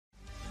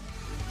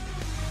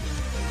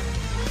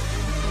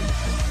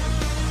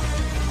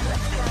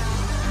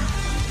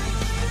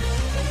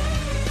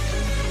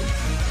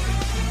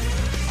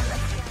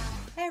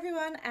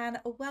and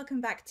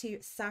welcome back to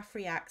Saph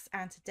Reacts,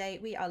 and today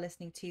we are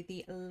listening to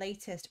the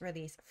latest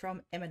release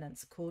from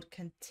Imminence called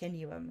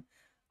Continuum.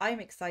 I'm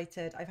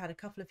excited. I've had a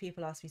couple of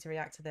people ask me to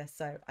react to this,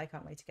 so I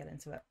can't wait to get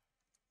into it.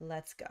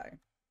 Let's go.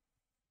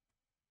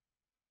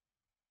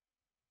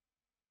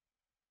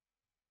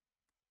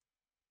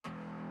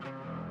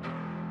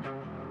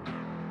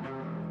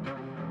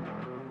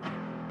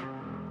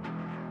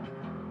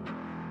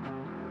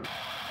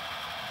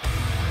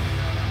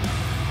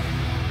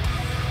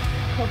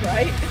 All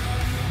right.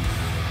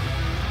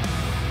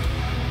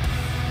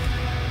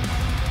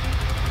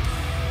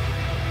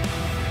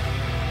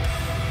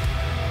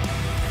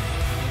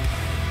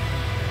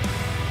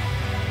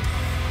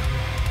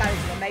 That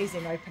is an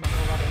amazing opening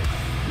already.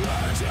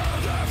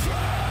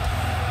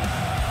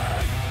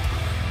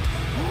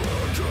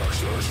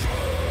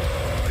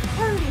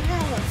 Holy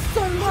hell, that's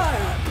so low!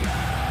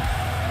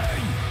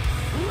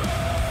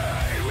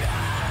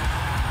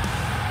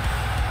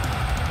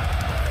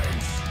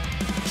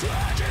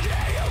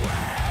 Tragedy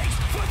awaits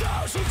for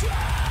those who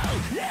dwell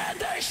in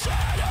the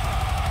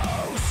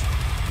shadows,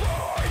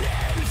 born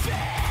in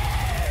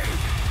fear.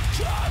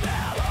 Come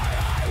ally,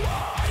 I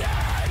want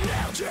and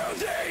kneel to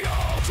the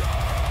altar,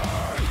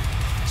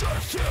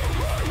 just to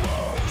my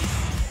wounds.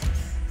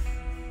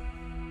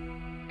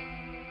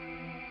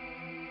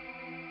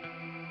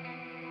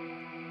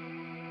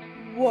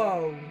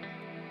 Whoa.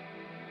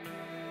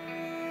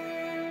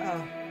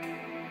 Oh.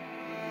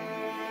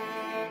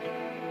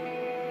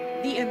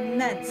 The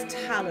immense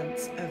talent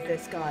of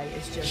this guy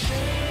is just...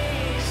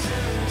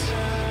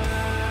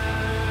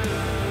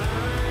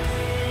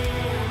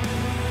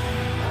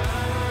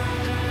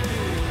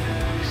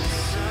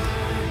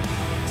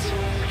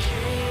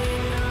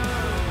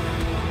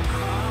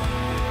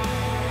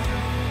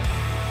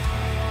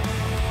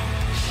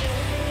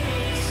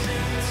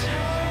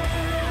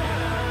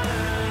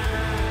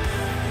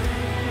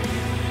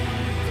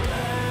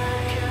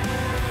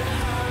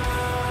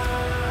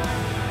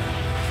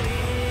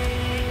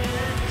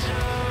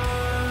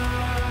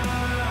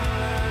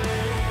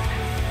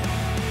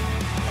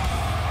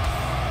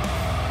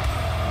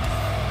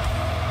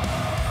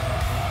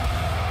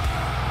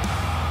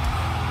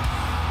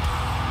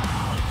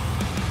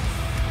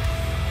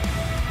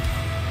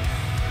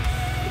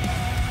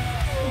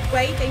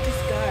 way they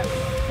just go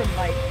from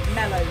like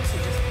mellow to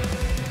just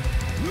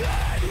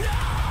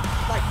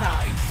like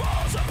that.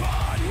 Falls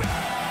upon me.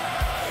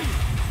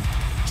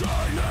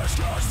 Darkness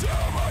goes to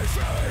my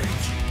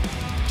feet,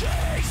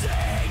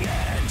 gazing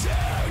into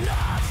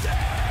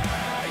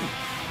nothing.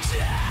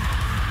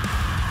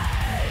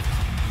 Death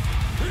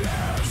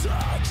is a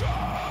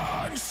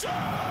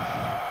concern.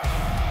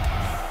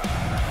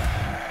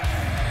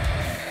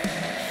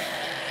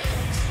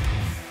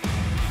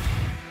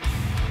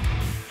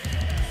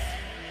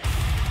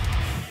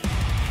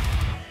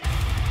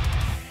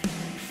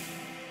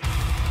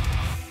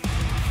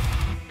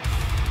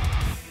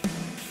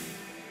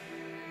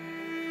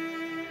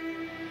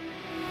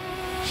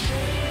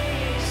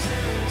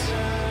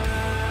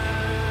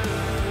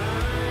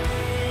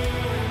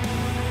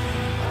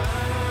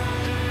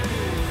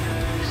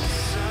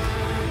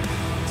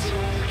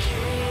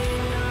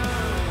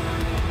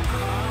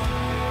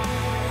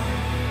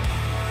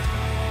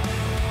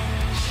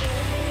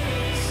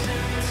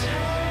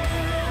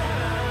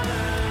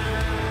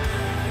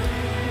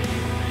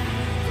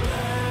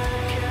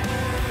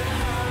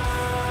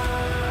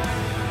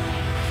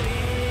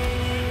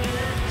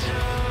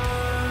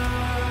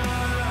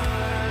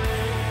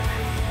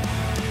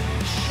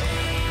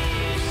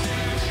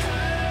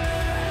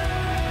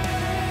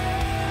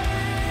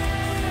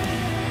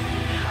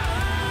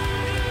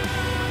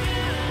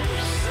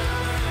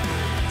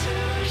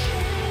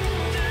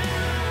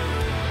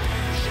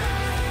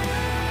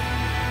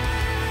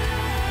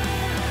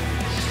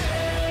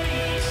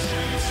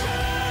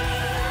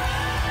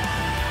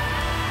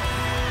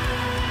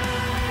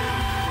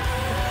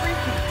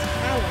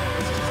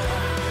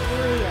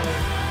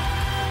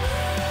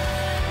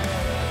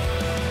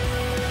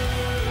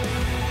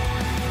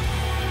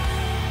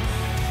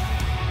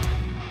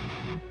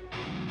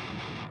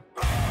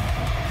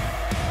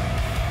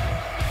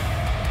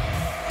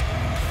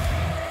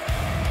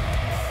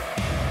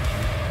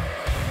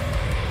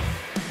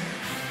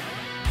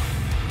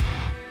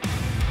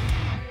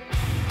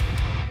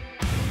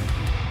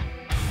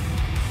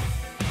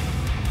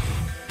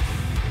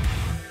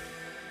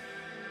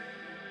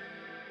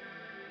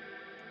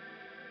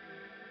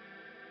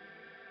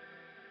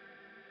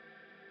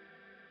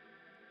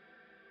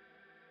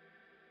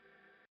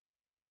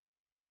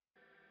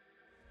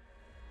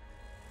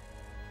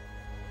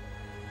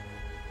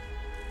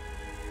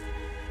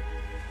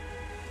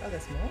 Oh,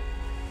 there's more?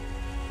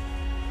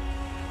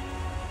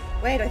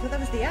 Wait, I thought that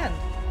was the end.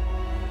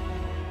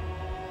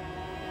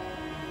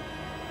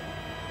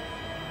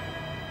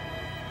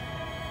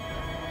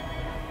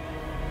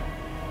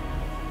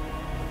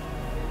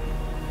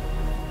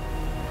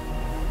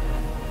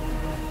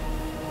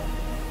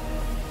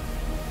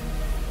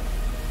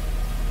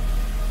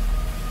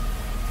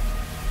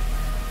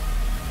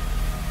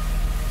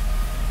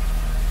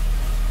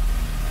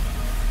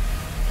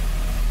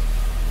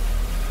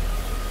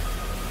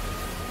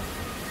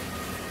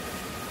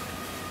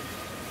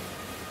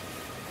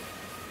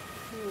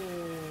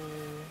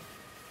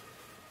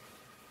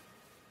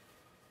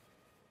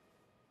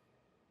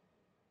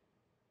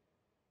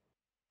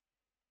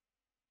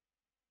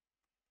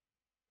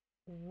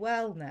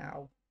 Well,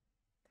 now,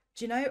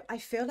 do you know, I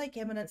feel like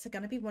Imminence are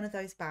going to be one of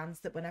those bands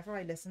that whenever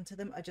I listen to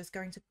them are just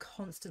going to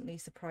constantly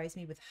surprise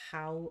me with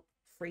how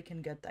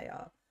freaking good they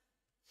are.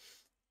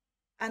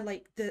 And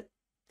like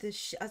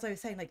as I was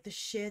saying, like the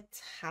sheer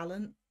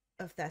talent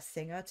of their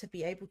singer to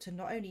be able to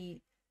not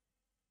only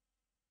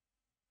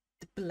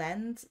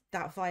blend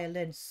that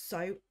violin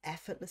so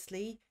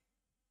effortlessly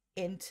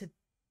into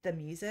the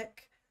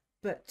music,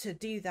 but to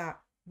do that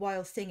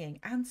while singing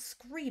and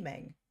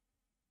screaming.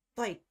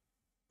 Like,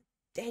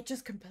 it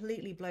just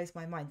completely blows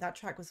my mind. That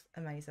track was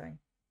amazing.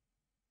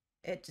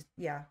 It just,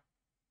 yeah,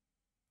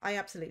 I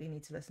absolutely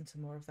need to listen to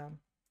more of them.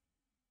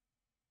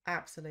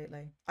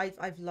 Absolutely.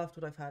 I've loved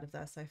what I've heard of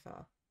theirs so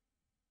far.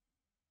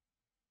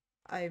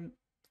 I'm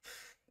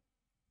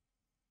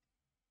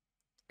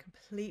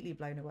completely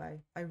blown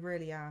away. I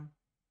really am.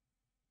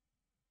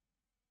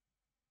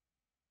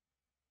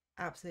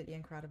 Absolutely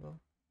incredible.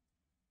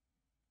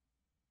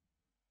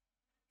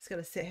 Just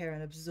gonna sit here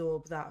and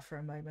absorb that for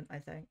a moment, I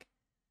think.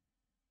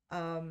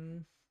 I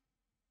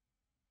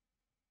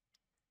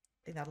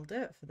think that'll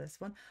do it for this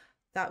one.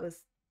 That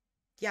was,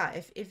 yeah,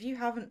 if you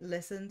haven't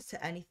listened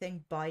to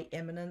anything by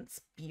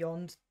Imminence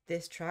beyond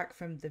this track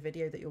from the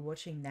video that you're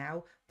watching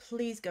now,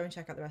 please go and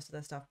check out the rest of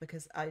their stuff,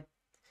 because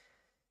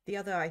the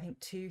other, I think,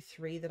 two,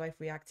 three that I've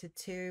reacted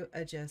to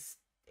are just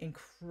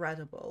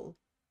incredible.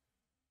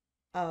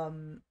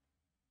 Um,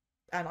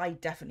 and I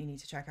definitely need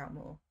to check out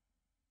more.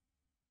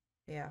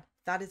 Yeah,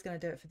 that is going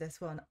to do it for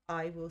this one.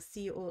 I will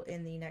see you all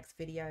in the next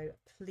video.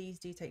 Please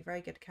do take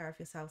very good care of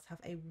yourselves.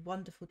 Have a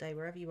wonderful day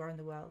wherever you are in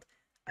the world.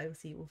 I will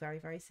see you all very,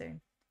 very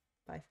soon.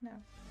 Bye for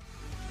now.